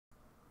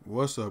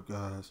What's up,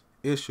 guys?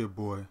 It's your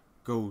boy,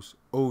 Ghost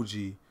OG,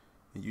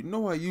 and you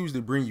know I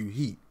usually bring you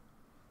heat,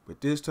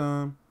 but this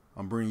time,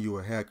 I'm bringing you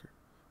a hacker.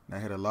 And I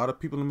had a lot of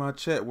people in my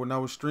chat when I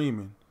was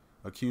streaming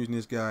accusing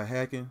this guy of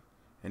hacking,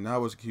 and I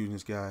was accusing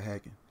this guy of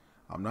hacking.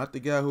 I'm not the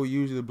guy who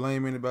usually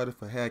blame anybody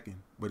for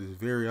hacking, but it's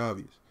very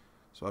obvious.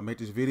 So I make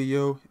this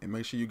video, and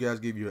make sure you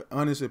guys give your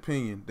honest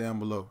opinion down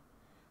below.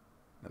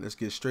 Now let's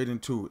get straight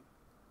into it.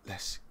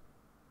 Let's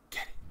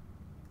get it.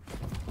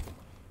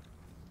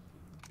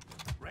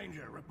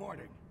 Ranger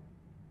reporting.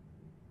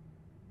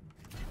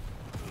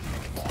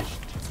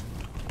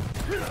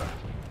 You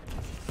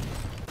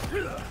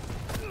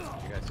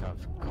guys have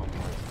combo.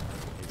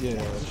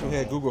 Yeah, we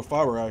had Google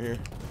Fiber out here. Is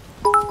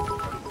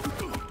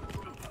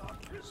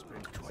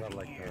that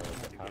like the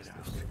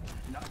fastest?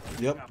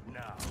 Yep.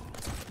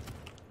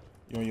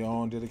 You on your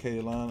own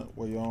dedicated line,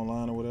 or your own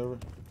line or whatever?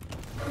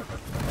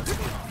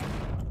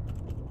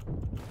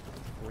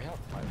 We have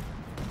 5.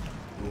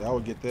 Yeah, I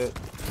would get that.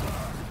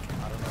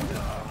 I don't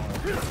know.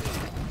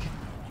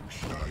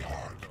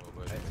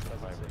 But it's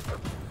survivor.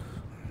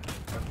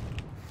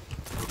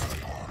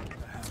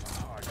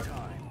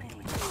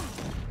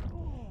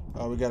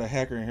 Oh, we got a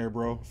hacker in here,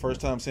 bro.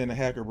 First time seeing a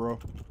hacker, bro.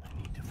 I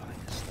need to find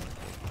this stuff.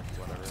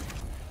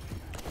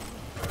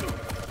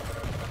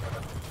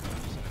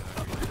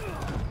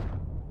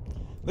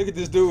 Look at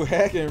this dude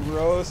hacking,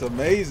 bro. It's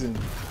amazing.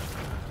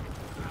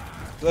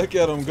 Look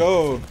at him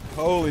go.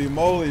 Holy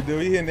moly,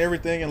 dude. He hitting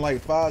everything in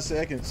like 5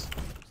 seconds.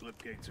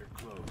 Slip gates are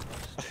closed.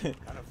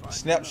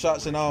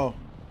 Snapshots and all.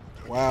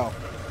 Wow.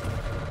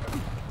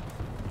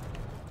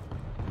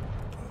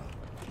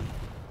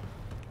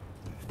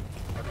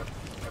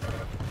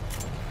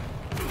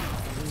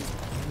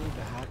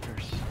 The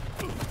hackers.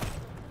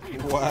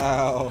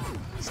 Wow.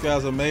 This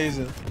guy's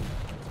amazing.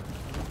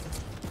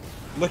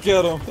 Look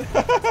at him.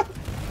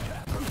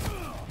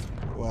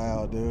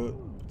 Wow, dude.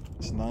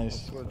 It's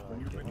nice. And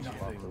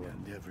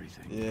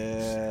everything.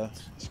 Yeah,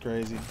 it's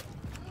crazy.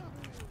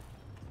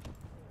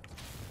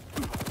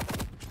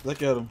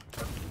 Look at him.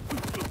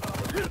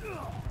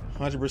 100%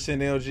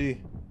 LG.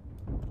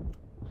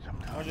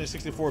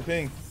 164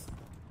 ping.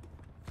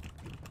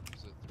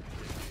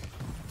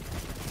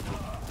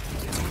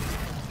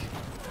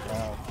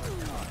 Wow.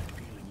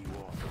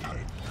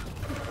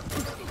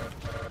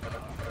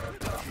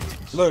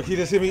 Look, he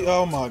just hit me.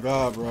 Oh my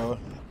god, bro.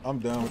 I'm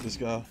done with this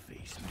guy.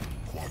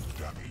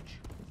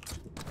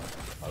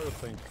 I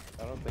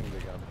don't think they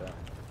got that.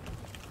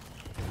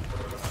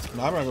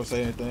 No, I'm not gonna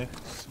say anything.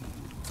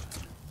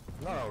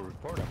 No,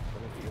 report him.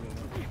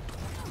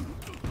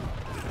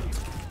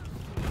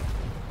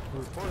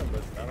 Report him,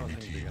 but I don't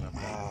think they're gonna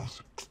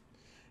pass.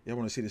 Y'all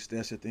want to see the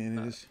stats at the end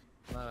of this?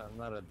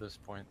 Not at this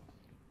point.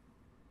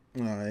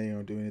 No, I ain't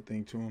gonna do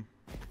anything to him.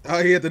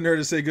 Oh, he had the nerve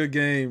to say good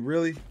game.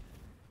 Really?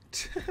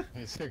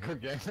 It's a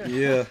good game.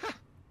 Yeah.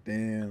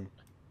 Damn.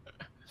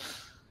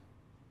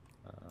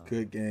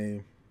 Good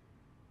game.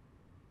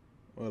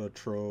 What a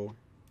troll.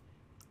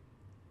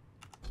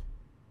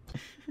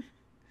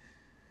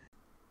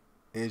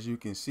 As you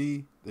can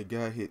see, the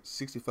guy hit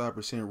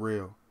 65%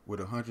 rail with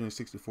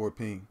 164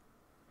 ping.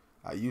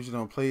 I usually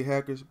don't play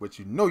hackers, but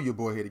you know your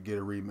boy had to get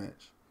a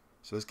rematch.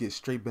 So let's get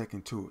straight back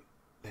into it.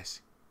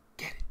 Let's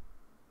get it.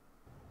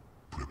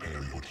 Prepare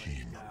your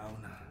team.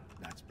 Down.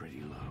 That's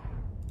pretty low.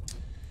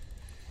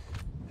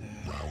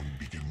 Round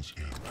begins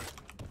in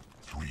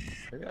 3,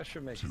 Maybe I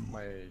should make 2,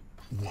 my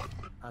 1.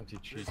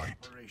 anti-cheat Fight.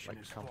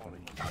 like company.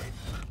 Time.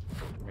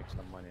 Make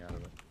some money out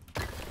of it.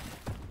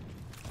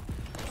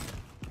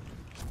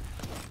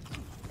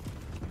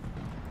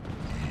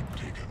 Lead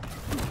taken.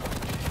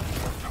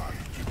 Time.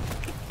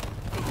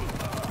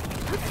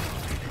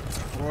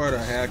 What a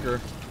hacker.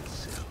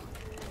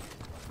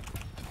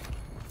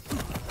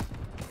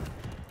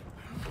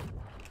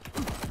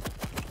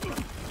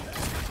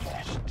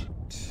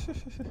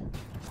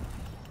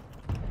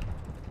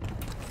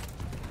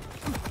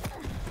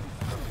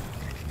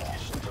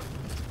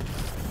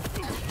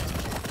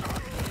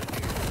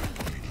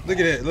 Look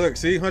at that. Look,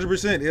 see?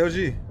 100%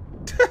 LG.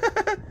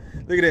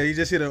 Look at that. He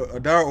just hit a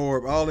dart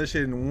orb. All this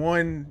shit in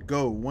one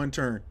go, one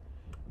turn.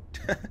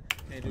 Can't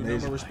do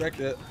nothing but respect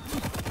that.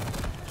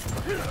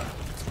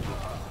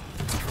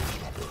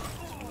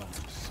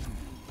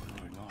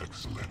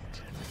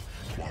 Excellent.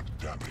 Quad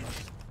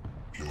damage.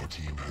 Your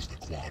team has the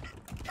quad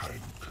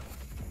tank.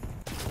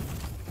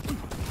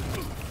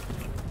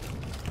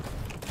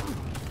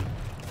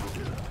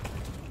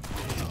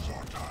 Hands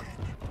are tied.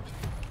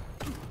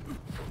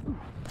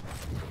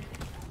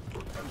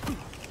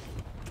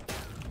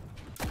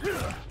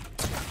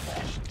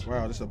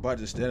 Wow, this a bot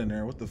just standing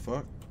there. What the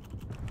fuck?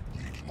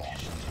 Lead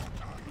lost.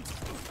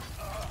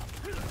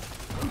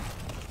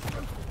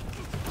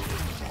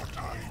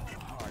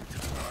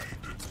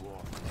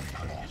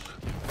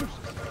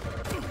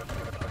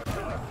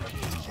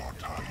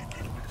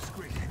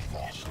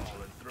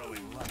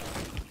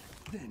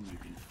 Then you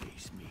can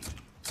face me.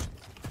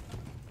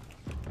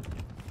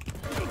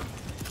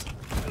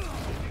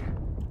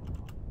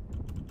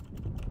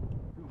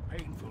 Too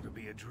painful to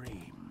be a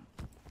dream.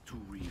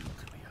 Too real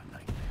to be a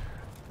nightmare.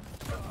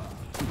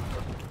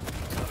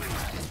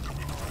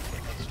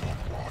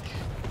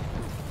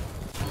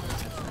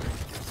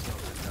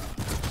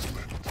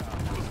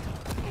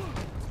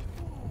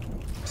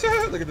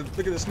 Look at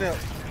the snap.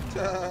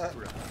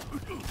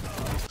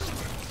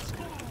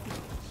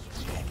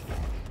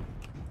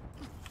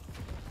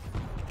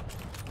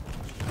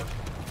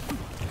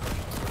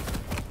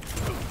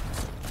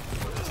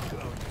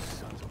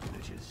 Sons of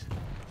bitches.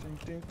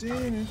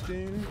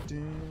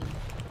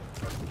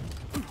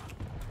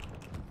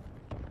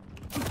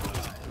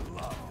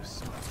 Love the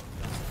smell.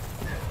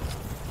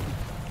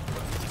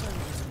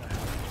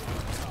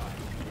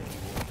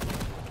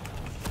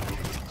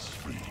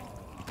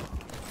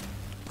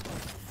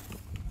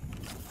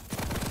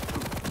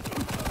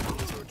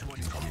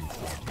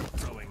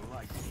 Throwing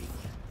lightning.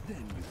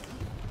 Then you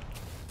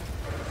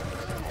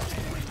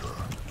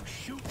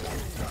shoot.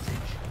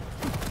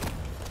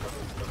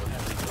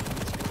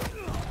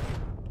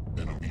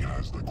 Enemy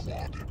has the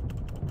quad.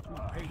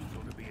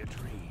 Painful to be a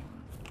dream.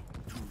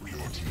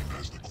 Your team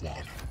has the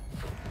quad.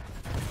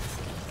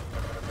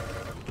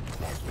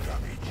 Quad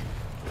damage.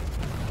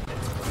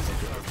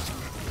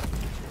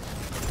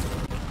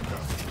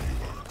 Damage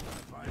dealer.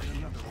 Find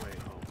another way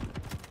home.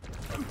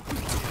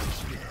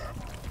 Scab.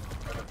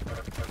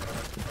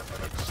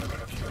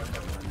 Excellent kill.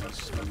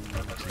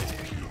 Triple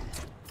kill.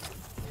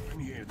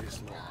 Near this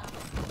long.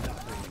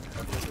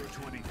 Nothing over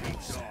 20 feet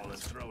tall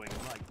is throwing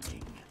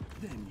lightning.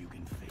 Then you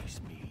can face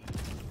me.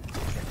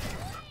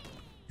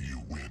 You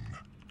win.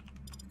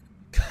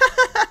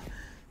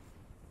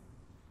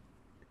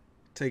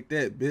 Take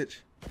that,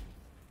 bitch.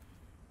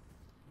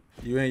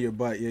 You ain't your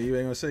butt. Yeah, you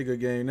ain't gonna say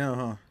good game now,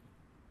 huh?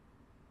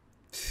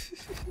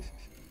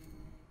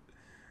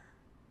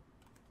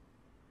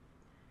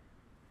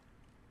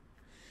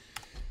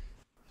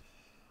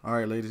 All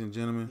right, ladies and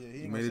gentlemen,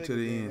 you made it to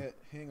the end.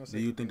 Do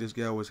you think this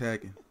guy was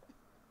hacking?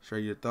 Share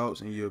your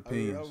thoughts and your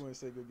opinions.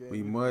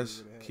 We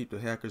must keep the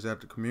hackers out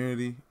of the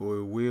community, or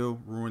it will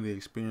ruin the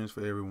experience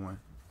for everyone.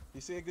 He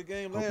said good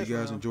game Hope last you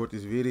guys round. enjoyed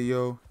this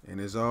video, and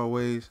as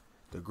always,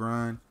 the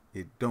grind,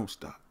 it don't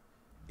stop.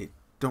 It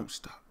don't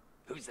stop.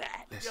 Who's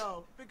that? Listen.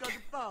 Yo, pick up the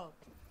phone.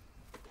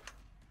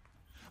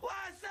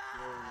 What's up?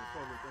 Thanks for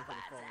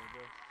the follow,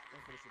 bro.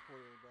 Thanks for the support,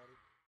 everybody.